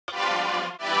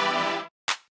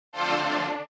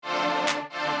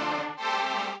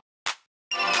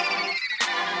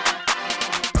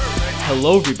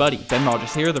Hello everybody, Ben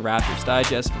Rogers here, the Raptors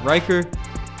Digest. Ryker,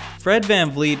 Fred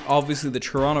VanVleet, obviously the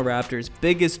Toronto Raptors'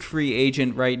 biggest free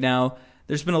agent right now.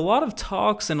 There's been a lot of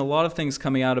talks and a lot of things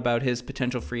coming out about his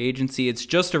potential free agency. It's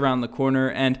just around the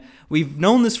corner, and we've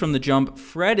known this from the jump.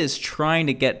 Fred is trying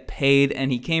to get paid,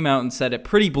 and he came out and said it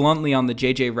pretty bluntly on the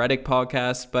JJ Redick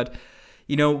podcast. But,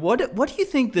 you know, what do you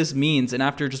think this means? And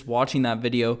after just watching that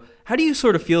video, how do you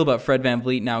sort of feel about Fred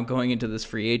VanVleet now going into this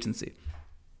free agency?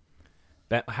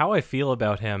 How I feel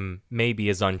about him maybe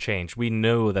is unchanged. We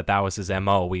knew that was his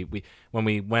MO. When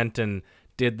we went and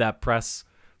did that press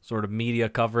sort of media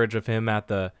coverage of him at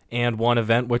the And One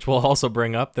event, which we'll also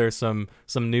bring up. There's some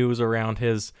news around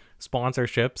his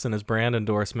sponsorships and his brand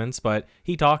endorsements, but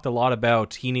he talked a lot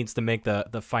about he needs to make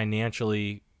the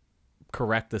financially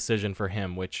correct decision for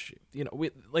him, which, you know,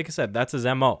 like I said, that's his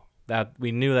MO. That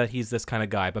we knew that he's this kind of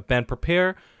guy. But Ben,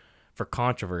 prepare for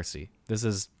controversy. This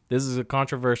is a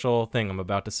controversial thing I'm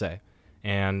about to say,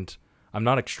 and I'm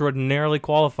not extraordinarily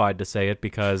qualified to say it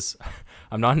because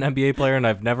I'm not an NBA player and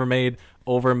I've never made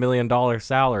over $1 million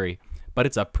salary, but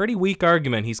it's a pretty weak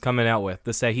argument he's coming out with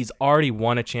to say he's already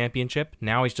won a championship.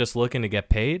 Now he's just looking to get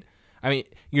paid. I mean,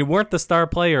 you weren't the star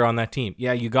player on that team.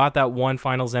 Yeah, you got that one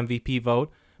finals MVP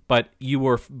vote, but you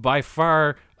were by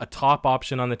far a top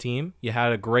option on the team. You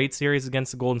had a great series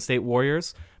against the Golden State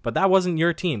Warriors, but that wasn't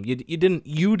your team. You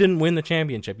didn't win the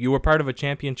championship. You were part of a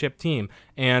championship team.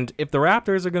 And if the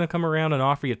Raptors are going to come around and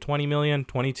offer you $20 million,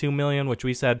 $22 million, which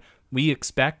we said we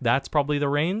expect that's probably the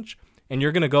range, and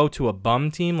you're going to go to a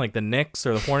bum team like the Knicks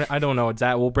or the Hornets, I don't know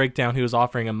exactly. We'll break down who's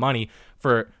offering him money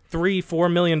for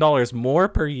 $3-4 million more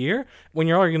per year when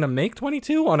you're already going to make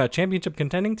 22 on a championship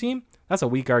contending team. That's a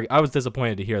weak argument. I was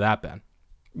disappointed to hear that, Ben.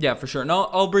 Yeah, for sure. And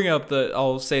I'll bring up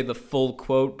I'll say the full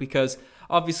quote because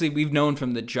obviously we've known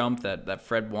from the jump that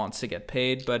Fred wants to get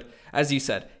paid. But as you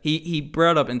said, he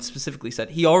brought up and specifically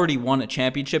said he already won a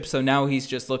championship, so now he's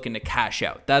just looking to cash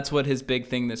out. That's what his big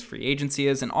thing this free agency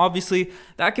is. And obviously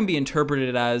that can be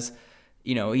interpreted as,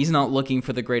 you know, he's not looking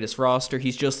for the greatest roster.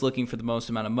 He's just looking for the most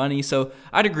amount of money. So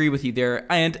I'd agree with you there.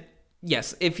 And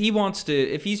yes, if he's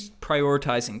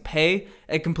prioritizing pay,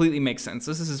 it completely makes sense.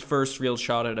 This is his first real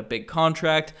shot at a big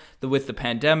contract. With the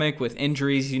pandemic, with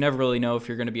injuries, you never really know if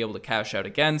you're going to be able to cash out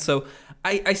again. So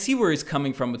I see where he's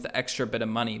coming from with the extra bit of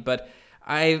money. But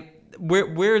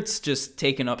where it's just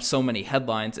taken up so many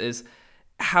headlines is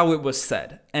how it was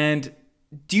said. And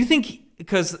do you think,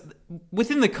 because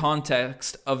within the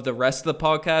context of the rest of the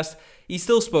podcast, he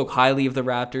still spoke highly of the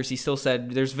Raptors. He still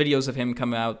said there's videos of him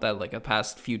come out that like the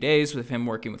past few days with him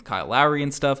working with Kyle Lowry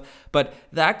and stuff. But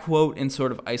that quote in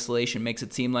sort of isolation makes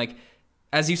it seem like,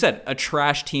 as you said, a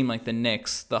trash team like the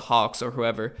Knicks, the Hawks, or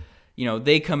whoever, you know,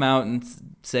 they come out and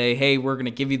say, hey, we're going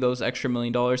to give you those extra $1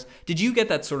 million. Did you get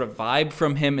that sort of vibe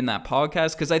from him in that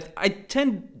podcast? Because I'd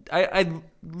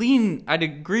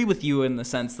agree with you in the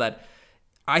sense that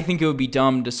I think it would be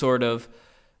dumb to sort of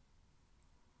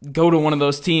go to one of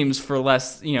those teams for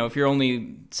less, you know, if you're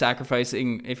only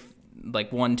sacrificing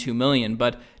like $1-2 million.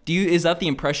 But is that the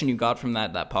impression you got from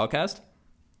that podcast?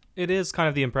 It is kind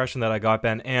of the impression that I got,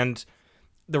 Ben. And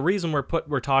the reason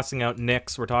we're tossing out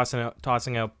Knicks, we're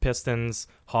tossing out Pistons,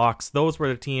 Hawks, those were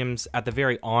the teams at the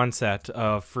very onset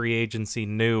of free agency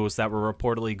news that were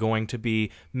reportedly going to be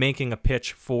making a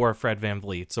pitch for Fred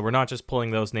VanVleet. So we're not just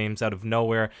pulling those names out of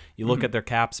nowhere. You look at their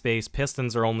cap space.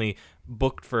 Pistons are only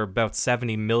booked for about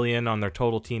 $70 million on their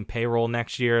total team payroll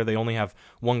next year. They only have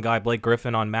one guy, Blake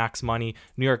Griffin, on max money.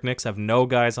 New York Knicks have no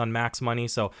guys on max money,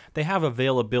 so they have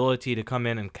availability to come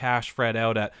in and cash Fred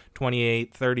out at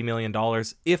 $28-30 million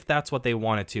if that's what they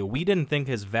wanted to. We didn't think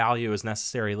his value is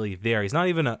necessarily there. He's not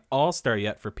even an all-star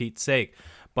yet, for Pete's sake,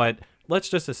 but let's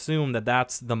just assume that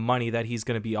that's the money that he's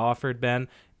going to be offered, Ben.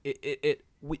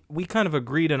 We kind of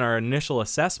agreed in our initial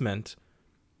assessment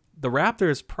the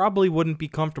Raptors probably wouldn't be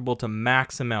comfortable to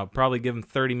max him out, probably give him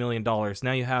 $30 million.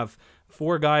 Now you have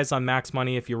 4 guys on max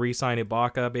money if you re-sign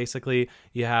Ibaka, basically.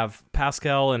 You have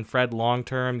Pascal and Fred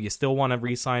long-term. You still want to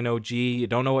re-sign OG. You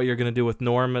don't know what you're going to do with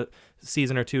Norm a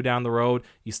season or 2 down the road.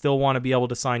 You still want to be able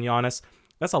to sign Giannis.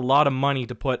 That's a lot of money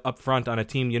to put up front on a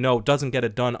team you know doesn't get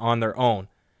it done on their own.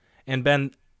 And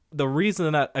Ben, the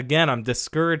reason that, again, I'm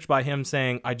discouraged by him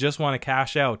saying, I just want to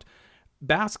cash out.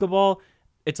 Basketball,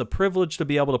 it's a privilege to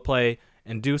be able to play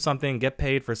and do something, get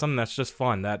paid for something that's just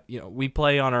fun, that, you know, we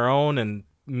play on our own and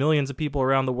millions of people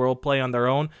around the world play on their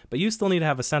own, but you still need to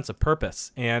have a sense of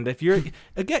purpose. And if you're,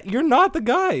 again, you're not the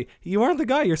guy. You aren't the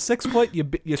guy. You're 6 foot.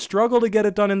 You struggle to get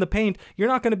it done in the paint. You're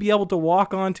not going to be able to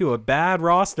walk onto a bad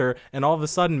roster and all of a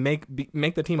sudden make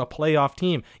the team a playoff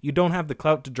team. You don't have the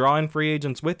clout to draw in free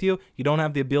agents with you. You don't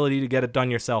have the ability to get it done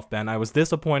yourself, Ben. I was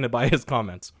disappointed by his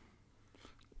comments.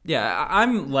 Yeah,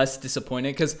 I'm less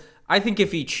disappointed because I think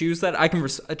if he chooses that, I can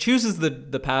chooses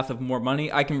the path of more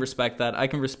money. I can respect that. I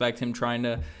can respect him trying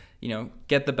to,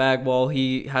 get the bag while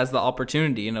he has the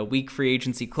opportunity in a weak free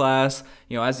agency class.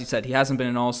 As you said, he hasn't been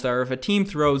an all-star. If a team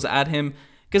throws at him,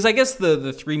 because I guess the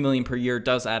 $3 million per year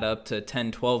does add up to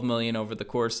 10, 12 million over the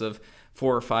course of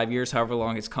 4 or 5 years, however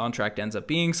long his contract ends up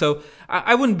being. So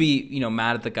I wouldn't be,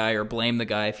 mad at the guy or blame the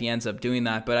guy if he ends up doing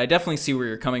that. But I definitely see where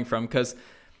you're coming from because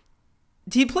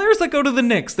players that go to the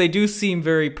Knicks, they do seem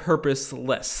very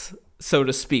purposeless, so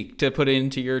to speak, to put it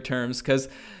into your terms, because,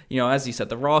 as you said,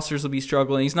 the rosters will be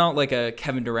struggling. He's not like a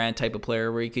Kevin Durant type of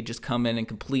player where he could just come in and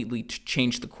completely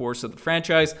change the course of the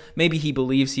franchise. Maybe he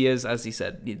believes he is, as he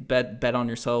said, bet on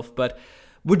yourself. But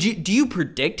do you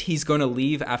predict he's going to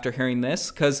leave after hearing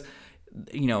this? Because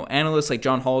analysts like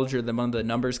John Hollinger, one of the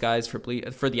numbers guys for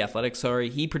the Athletic,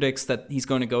 he predicts that he's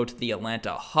going to go to the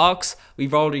Atlanta Hawks.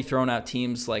 We've already thrown out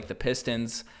teams like the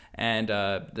Pistons and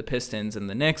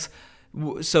the Knicks.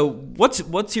 So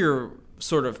what's your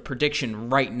sort of prediction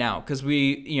right now? Because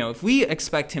if we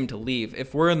expect him to leave,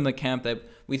 if we're in the camp that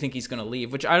we think he's going to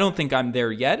leave, which I don't think I'm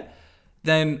there yet,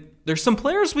 then there's some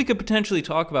players we could potentially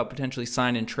talk about potentially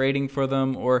sign and trading for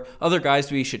them, or other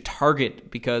guys we should target,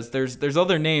 because there's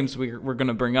other names we're going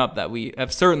to bring up that we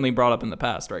have certainly brought up in the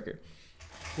past, Riker.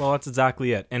 Well, that's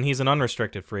exactly it. And he's an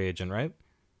unrestricted free agent, right?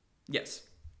 Yes.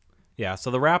 Yeah,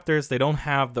 so the Raptors, they don't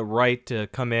have the right to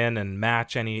come in and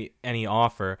match any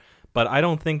offer, but I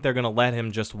don't think they're going to let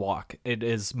him just walk. It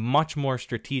is much more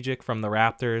strategic from the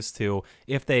Raptors to,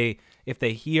 if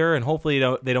they hear, and hopefully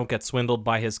they don't get swindled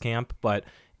by his camp,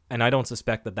 and I don't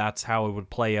suspect that that's how it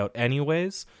would play out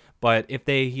anyways, but if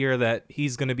they hear that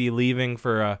he's going to be leaving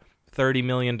for a $30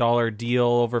 million deal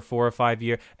over 4 or 5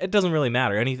 years, it doesn't really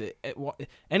matter.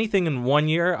 Anything in 1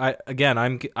 year,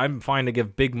 I'm fine to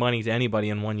give big money to anybody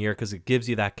in 1 year because it gives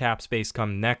you that cap space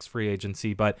come next free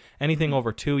agency, but anything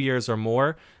over 2 years or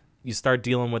more, you start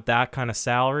dealing with that kind of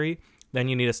salary, then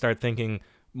you need to start thinking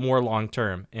more long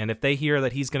term. And if they hear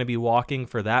that he's going to be walking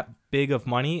for that big of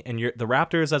money, and the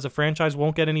Raptors as a franchise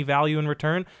won't get any value in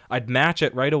return, I'd match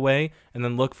it right away and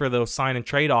then look for those sign and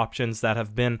trade options that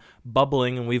have been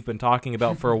bubbling and we've been talking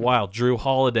about for a while. Drew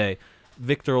Holiday,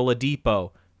 Victor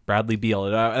Oladipo, Bradley Beal.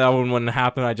 That one wouldn't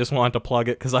happen. I just wanted to plug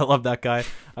it because I love that guy.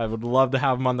 I would love to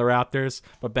have him on the Raptors.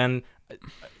 But Ben,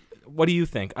 what do you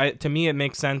think? To me, it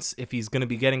makes sense if he's going to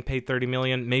be getting paid $30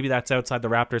 million. Maybe that's outside the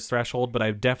Raptors' threshold, but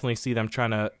I definitely see them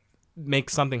trying to make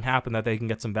something happen that they can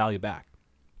get some value back.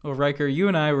 Well, Riker, you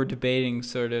and I were debating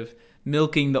sort of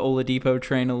milking the Oladipo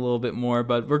train a little bit more,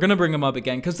 but we're going to bring him up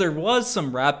again because there was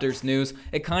some Raptors news.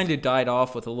 It kind of died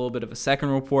off with a little bit of a second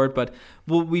report, but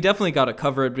we definitely got to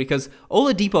cover it because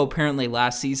Oladipo apparently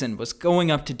last season was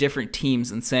going up to different teams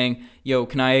and saying, yo,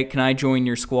 can I join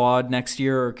your squad next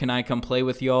year, or can I come play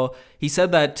with y'all? He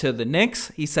said that to the Knicks,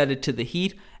 he said it to the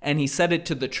Heat, and he said it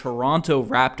to the Toronto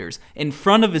Raptors in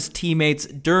front of his teammates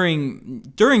during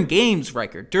games,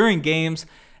 Riker, during games.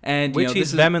 And, which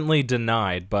he's vehemently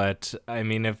denied, but I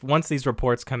mean, if once these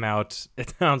reports come out,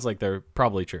 it sounds like they're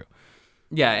probably true.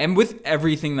 Yeah, and with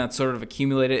everything that's sort of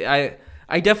accumulated,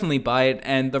 I definitely buy it,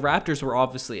 and the Raptors were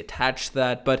obviously attached to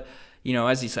that, but,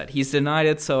 as you said, he's denied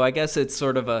it, so I guess it's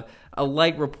sort of a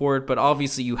light report, but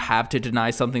obviously you have to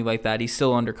deny something like that. He's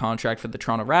still under contract for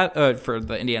the for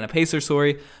the Indiana Pacers,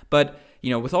 but,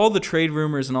 with all the trade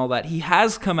rumors and all that, he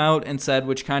has come out and said,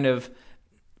 which kind of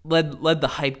let the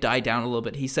hype die down a little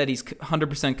bit. He said he's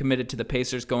 100% committed to the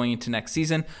Pacers going into next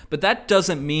season, but that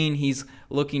doesn't mean he's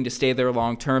looking to stay there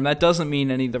long term. That doesn't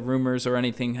mean any of the rumors or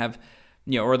anything have,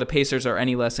 or the Pacers are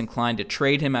any less inclined to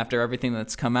trade him after everything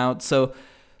that's come out. So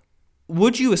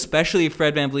would you, especially if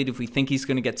Fred VanVleet, if we think he's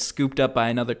going to get scooped up by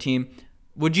another team,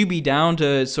 would you be down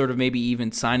to sort of maybe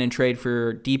even sign and trade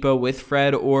for Depot with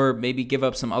Fred, or maybe give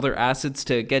up some other assets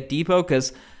to get Depot?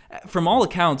 Because from all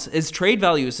accounts, his trade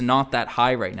value is not that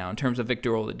high right now in terms of Victor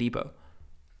Oladipo.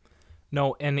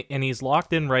 No, and he's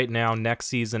locked in right now next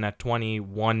season at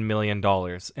 $21 million.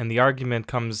 And the argument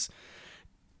comes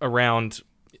around,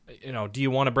 do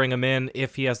you want to bring him in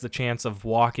if he has the chance of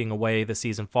walking away the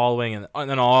season following? And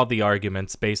then all the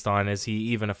arguments based on, is he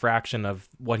even a fraction of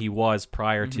what he was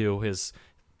prior to his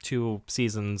 2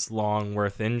 seasons long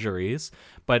worth injuries?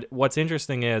 But what's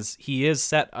interesting is he is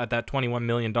set at that $21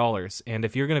 million. And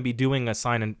if you're going to be doing a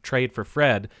sign and trade for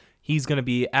Fred, he's going to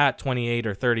be at $28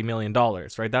 or $30 million,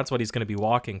 right? That's what he's going to be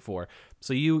walking for.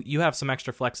 So you have some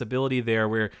extra flexibility there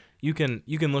where you can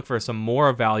look for some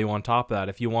more value on top of that.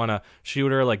 If you want a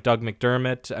shooter like Doug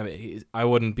McDermott, I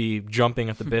wouldn't be jumping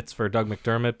at the bits for Doug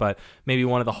McDermott, but maybe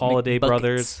one of the Holiday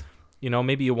brothers.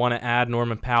 maybe you want to add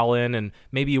Norman Powell in, and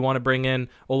maybe you want to bring in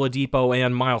Oladipo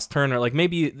and Miles Turner. Like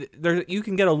maybe you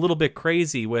can get a little bit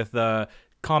crazy with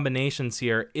combinations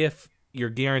here if you're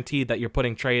guaranteed that you're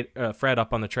putting Fred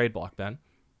up on the trade block, Ben.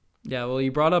 Yeah, well,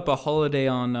 you brought up a holiday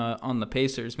on the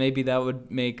Pacers. Maybe that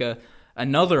would make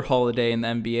another holiday in the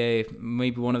NBA,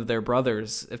 maybe one of their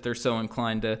brothers, if they're so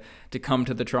inclined to come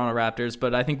to the Toronto Raptors.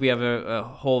 But I think we have a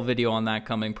whole video on that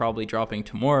coming, probably dropping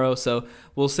tomorrow. So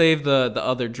we'll save the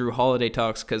other Drew Holiday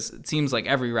talks, because it seems like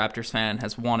every Raptors fan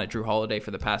has wanted Drew Holiday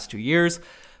for the past 2 years.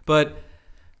 But,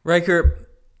 Ryker,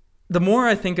 the more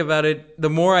I think about it, the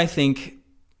more I think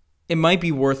it might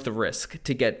be worth the risk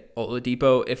to get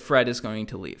Oladipo if Fred is going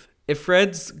to leave. If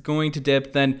Fred's going to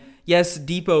dip, then yes,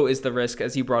 Depot is the risk,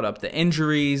 as you brought up, the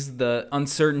injuries, the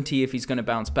uncertainty if he's going to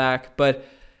bounce back. But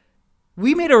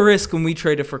we made a risk when we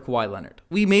traded for Kawhi Leonard.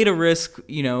 We made a risk,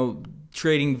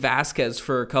 trading Vasquez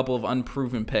for a couple of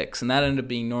unproven picks, and that ended up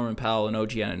being Norman Powell and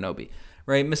OG Anunoby,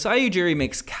 right? Masai Ujiri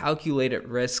makes calculated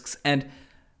risks, and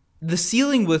the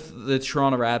ceiling with the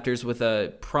Toronto Raptors, with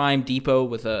a prime Depot,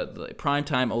 with a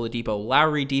prime-time Oladipo,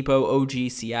 Lowry Depot, OG,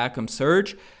 Siakam,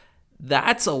 Serge,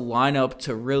 that's a lineup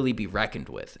to really be reckoned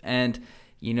with. And,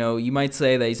 you might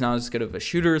say that he's not as good of a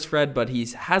shooter as Fred, but he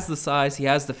has the size, he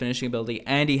has the finishing ability,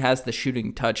 and he has the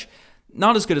shooting touch.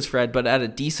 Not as good as Fred, but at a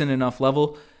decent enough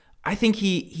level. I think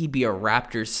he'd be a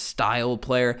Raptors-style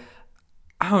player.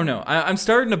 I don't know. I'm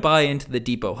starting to buy into the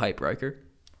Depot hype, Ryker.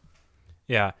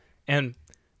 Yeah, and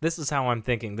this is how I'm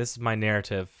thinking. This is my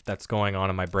narrative that's going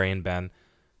on in my brain, Ben.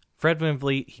 Fred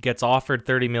VanVleet, he gets offered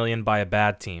 $30 million by a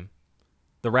bad team.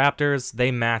 The Raptors, they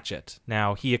match it.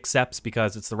 Now, he accepts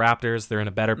because it's the Raptors. They're in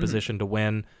a better position to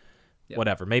win. Yep.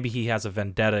 Whatever. Maybe he has a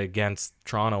vendetta against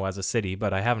Toronto as a city,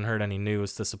 but I haven't heard any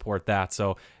news to support that.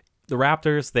 So the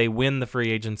Raptors, they win the free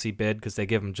agency bid because they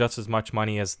give him just as much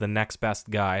money as the next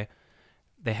best guy.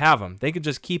 They have him. They could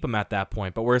just keep him at that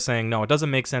point. But we're saying, no, it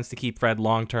doesn't make sense to keep Fred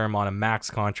long-term on a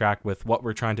max contract with what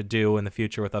we're trying to do in the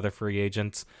future with other free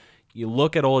agents. You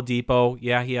look at Oladipo,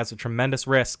 yeah, he has a tremendous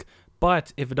risk.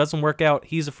 But if it doesn't work out,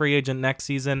 he's a free agent next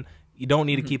season. You don't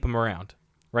need to keep him around,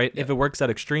 right? Yeah. If it works out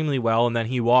extremely well and then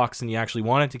he walks and you actually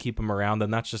wanted to keep him around,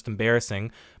 then that's just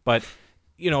embarrassing. But,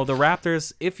 the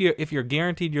Raptors, if you're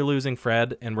guaranteed you're losing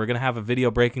Fred, and we're going to have a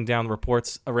video breaking down the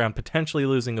reports around potentially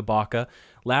losing Ibaka,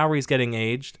 Lowry's getting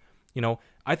aged,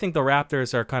 I think the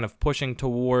Raptors are kind of pushing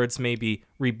towards maybe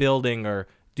rebuilding or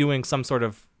doing some sort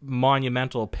of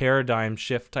monumental paradigm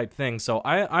shift type thing. So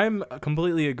I'm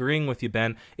completely agreeing with you,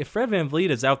 Ben. If Fred VanVleet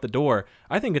is out the door,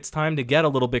 I think it's time to get a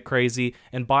little bit crazy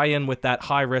and buy in with that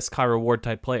high risk, high reward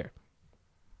type player.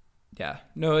 Yeah,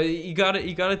 no, you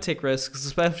gotta take risks,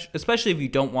 especially if you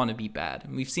don't want to be bad.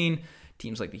 And we've seen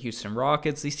teams like the Houston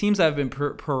Rockets; these teams that have been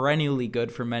perennially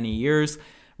good for many years.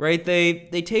 Right?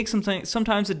 They take something.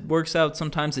 Sometimes it works out,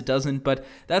 sometimes it doesn't. But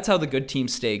that's how the good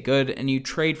teams stay good. And you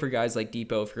trade for guys like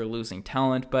Depot if you're losing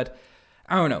talent. But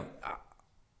I don't know.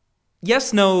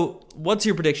 Yes, no. What's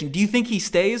your prediction? Do you think he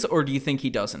stays or do you think he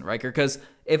doesn't, Ryker? Because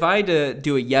if I had to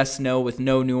do a yes, no with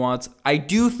no nuance, I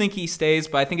do think he stays.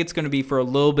 But I think it's going to be for a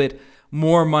little bit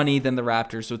more money than the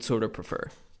Raptors would sort of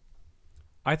prefer.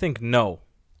 I think no.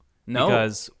 No?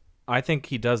 Because I think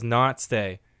he does not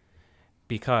stay.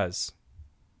 Because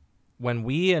when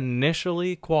we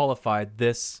initially qualified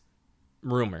this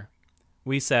rumor,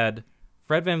 we said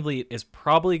Fred VanVleet is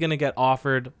probably going to get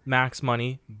offered max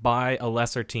money by a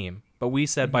lesser team. But we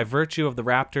said by virtue of the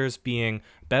Raptors being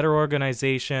better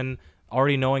organization,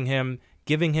 already knowing him,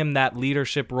 giving him that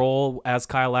leadership role as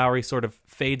Kyle Lowry sort of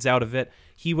fades out of it,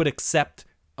 he would accept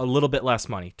a little bit less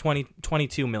money,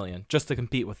 $22 million, just to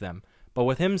compete with them. But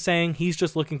with him saying he's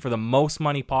just looking for the most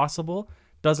money possible,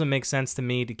 doesn't make sense to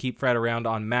me to keep Fred around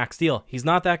on max deal. He's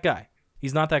not that guy.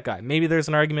 He's not that guy. Maybe there's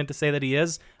an argument to say that he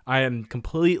is. I am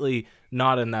completely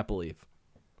not in that belief.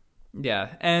 Yeah,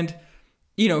 and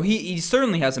he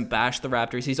certainly hasn't bashed the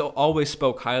Raptors. He's always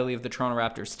spoke highly of the Toronto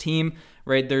Raptors team,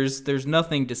 right? There's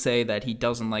nothing to say that he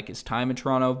doesn't like his time in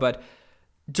Toronto, but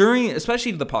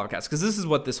especially the podcast, because this is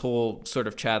what this whole sort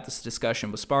of chat, this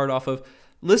discussion was sparred off of.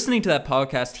 Listening to that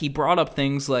podcast, he brought up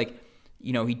things like,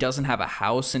 he doesn't have a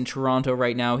house in Toronto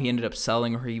right now. He ended up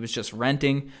selling, or he was just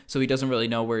renting, so he doesn't really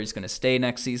know where he's going to stay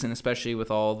next season, especially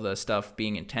with all the stuff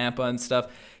being in Tampa and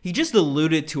stuff. He just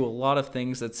alluded to a lot of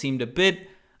things that seemed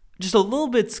just a little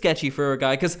bit sketchy for a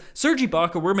guy, because Serge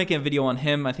Ibaka, we're making a video on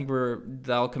him. I think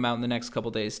that'll come out in the next couple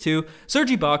days too.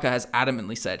 Serge Ibaka has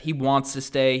adamantly said he wants to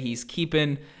stay. He's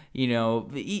keeping,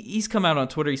 he's come out on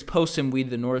Twitter. He's posting We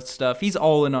the North stuff. He's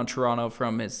all in on Toronto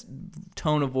from his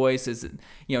tone of voice,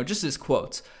 just his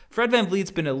quotes. Fred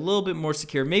VanVleet's been a little bit more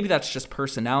secure. Maybe that's just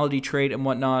personality trait and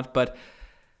whatnot, but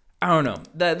I don't know.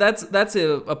 That's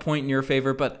a point in your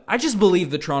favor, but I just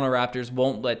believe the Toronto Raptors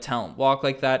won't let talent walk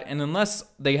like that. And unless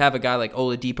they have a guy like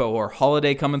Oladipo or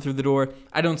Holiday coming through the door,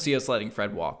 I don't see us letting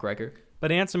Fred walk, Riker.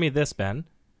 But answer me this, Ben,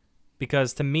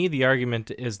 because to me the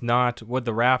argument is not would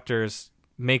the Raptors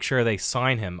make sure they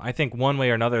sign him. I think one way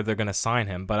or another they're going to sign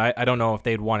him, but I don't know if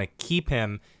they'd want to keep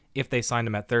him if they signed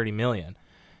him at $30 million.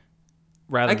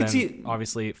 Rather than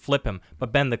obviously flip him.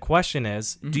 But Ben, the question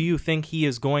is, do you think he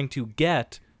is going to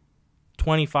get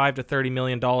 $25 to $30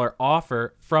 million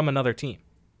offer from another team?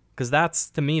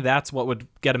 Because to me, that's what would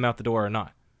get him out the door or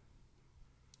not.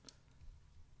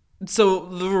 So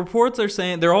the reports are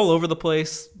saying they're all over the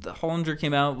place. The Hollinger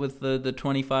came out with the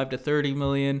 25 to 30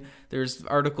 million. There's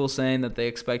articles saying that they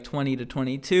expect 20 to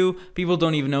 22. People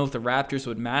don't even know if the Raptors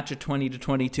would match a 20 to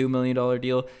 22 million dollar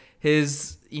deal.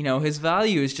 His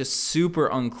value is just super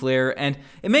unclear, and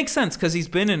it makes sense because he's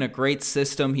been in a great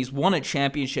system. He's won a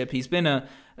championship. He's been a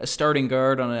starting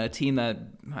guard on a team that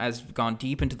has gone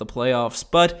deep into the playoffs,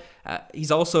 but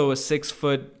he's also a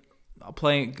 6-footer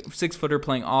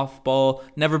playing off ball,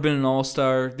 never been an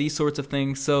all-star, these sorts of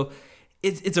things. So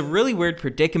it's a really weird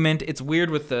predicament. It's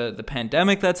weird with the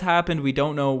pandemic that's happened. We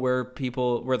don't know where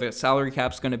the salary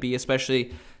cap's going to be,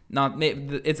 especially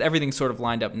it's everything's sort of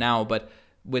lined up now, but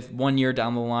with 1 year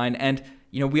down the line. And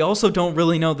we also don't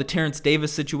really know the Terrence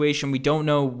Davis situation. We don't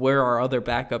know where our other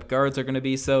backup guards are going to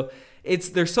be. So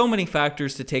there's so many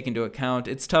factors to take into account.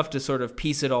 It's tough to sort of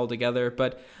piece it all together,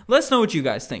 but let us know what you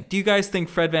guys think. Do you guys think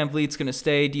Fred VanVleet's going to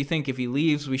stay? Do you think if he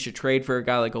leaves, we should trade for a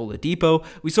guy like Oladipo?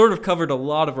 We sort of covered a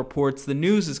lot of reports. The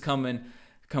news is coming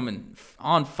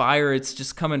on fire. It's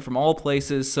just coming from all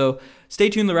places. So stay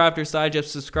tuned to the Raptors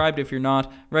Digest. Subscribe if you're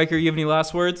not. Riker, you have any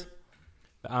last words?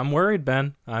 I'm worried,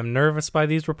 Ben. I'm nervous by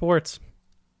these reports.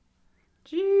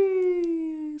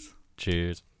 Jeez.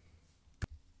 Cheers.